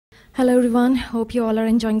Hello everyone, hope you all are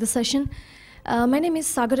enjoying the session. My name is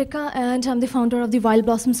Sagarika and I'm the founder of the Wild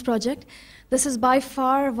Blossoms project. This is by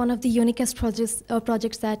far one of the uniquest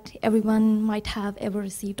projects that everyone might have ever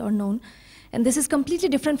received or known. And this is completely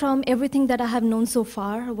different from everything that I have known so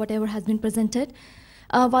far, whatever has been presented.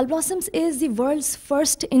 Wild Blossoms is the world's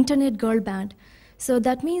first internet girl band. So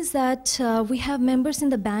that means that we have members in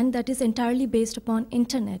the band that is entirely based upon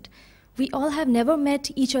internet. We all have never met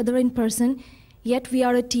each other in person, yet we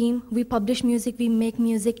are a team, we publish music, we make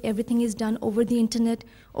music, everything is done over the internet,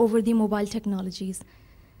 over the mobile technologies.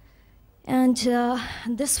 And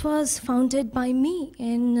this was founded by me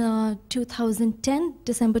in 2010,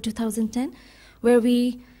 December 2010, where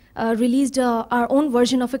we released our own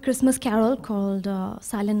version of a Christmas carol called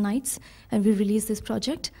Silent Nights, and we released this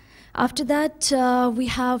project. After that, we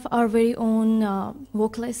have our very own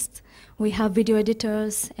vocalists, we have video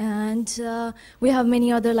editors, and we have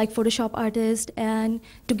many other like Photoshop artists, and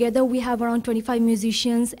together we have around 25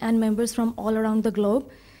 musicians and members from all around the globe,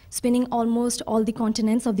 spanning almost all the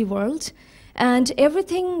continents of the world. And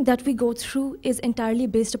everything that we go through is entirely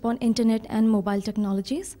based upon internet and mobile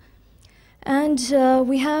technologies. And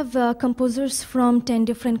we have composers from 10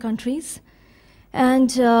 different countries.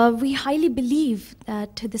 And we highly believe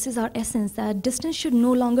that this is our essence, that distance should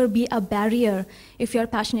no longer be a barrier if you're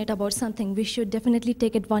passionate about something. We should definitely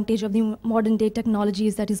take advantage of the modern day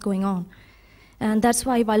technologies that is going on. And that's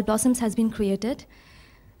why Wild Blossoms has been created.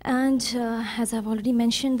 And as I've already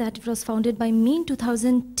mentioned, that it was founded by me in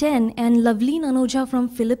 2010, and lovely Nanuja from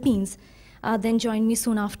Philippines then joined me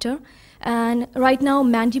soon after. And right now,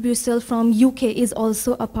 Mandy Bussell from UK is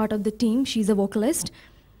also a part of the team. She's a vocalist.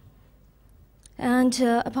 And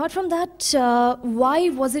apart from that, why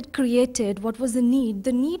was it created? What was the need?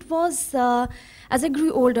 The need was, as I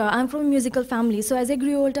grew older, I'm from a musical family, so as I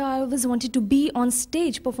grew older, I always wanted to be on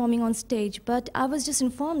stage, performing on stage, but I was just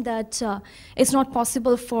informed that it's not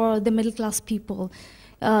possible for the middle class people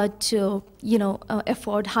to,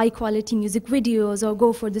 afford high-quality music videos or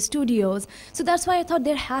go for the studios. So that's why I thought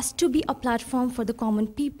there has to be a platform for the common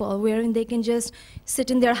people wherein they can just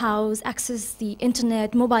sit in their house, access the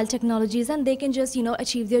internet, mobile technologies, and they can just,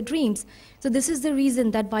 achieve their dreams. So this is the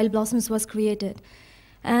reason that Wild Blossoms was created.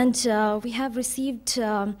 And we have received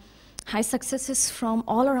high successes from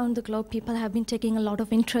all around the globe. People have been taking a lot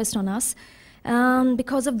of interest on us.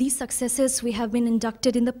 Because of these successes, we have been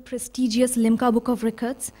inducted in the prestigious Limca Book of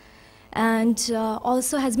Records, and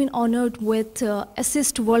also has been honored with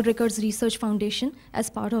Assist World Records Research Foundation as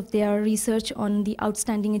part of their research on the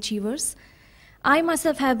outstanding achievers. I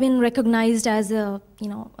myself have been recognized as a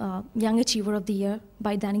Young Achiever of the Year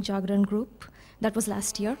by Dainik Jagran Group. That was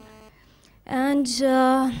last year. And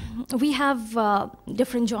we have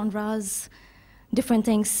different genres, different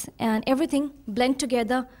things, and everything blend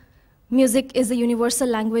together. Music is a universal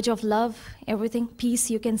language of love, everything,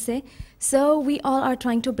 peace, you can say. So we all are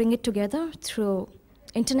trying to bring it together through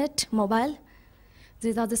internet, mobile.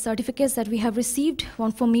 These are the certificates that we have received,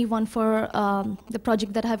 one for me, one for the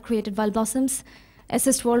project that I have created, Wild Blossoms,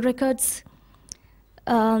 Assist World Records,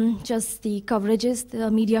 just the coverages,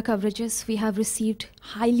 the media coverages. We have received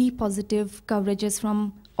highly positive coverages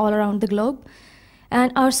from all around the globe.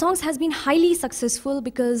 And our songs has been highly successful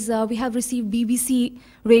because we have received BBC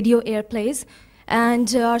radio airplays.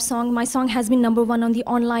 And my song has been #1 on the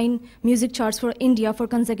online music charts for India for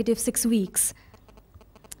consecutive 6 weeks.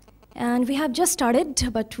 And we have just started,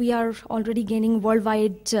 but we are already gaining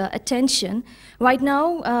worldwide attention. Right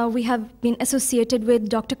now, we have been associated with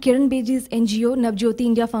Dr. Kiran Bedi's NGO, Navjyoti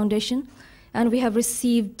India Foundation. And we have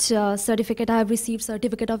received I have received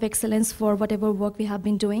Certificate of Excellence for whatever work we have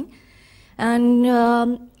been doing. And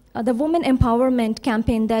the women empowerment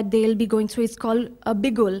campaign that they'll be going through is called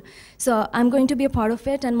Bigul. So I'm going to be a part of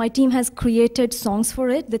it, and my team has created songs for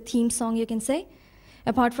it, the theme song, you can say.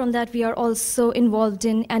 Apart from that, we are also involved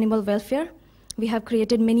in animal welfare. We have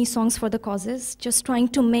created many songs for the causes, just trying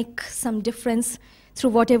to make some difference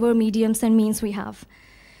through whatever mediums and means we have.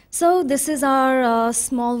 So this is our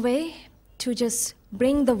small way to just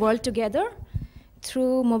bring the world together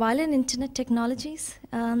through mobile and internet technologies.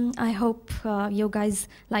 I hope you guys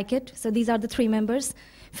like it. So these are the 3 members: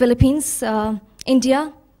 Philippines,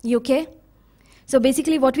 India, UK. So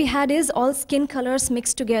basically what we had is all skin colors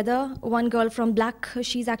mixed together. One girl from black,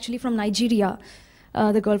 she's actually from Nigeria,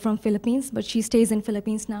 the girl from Philippines, but she stays in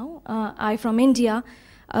Philippines now. I from India,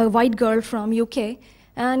 a white girl from UK.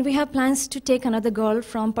 And we have plans to take another girl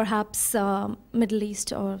from perhaps Middle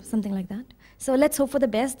East or something like that. So let's hope for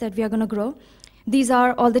the best that we are going to grow. These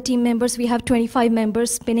are all the team members. We have 25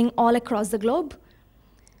 members spinning all across the globe,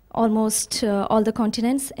 almost all the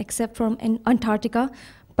continents except from Antarctica.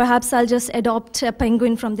 Perhaps I'll just adopt a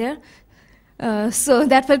penguin from there. So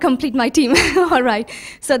that will complete my team. All right.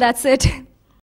 So that's it.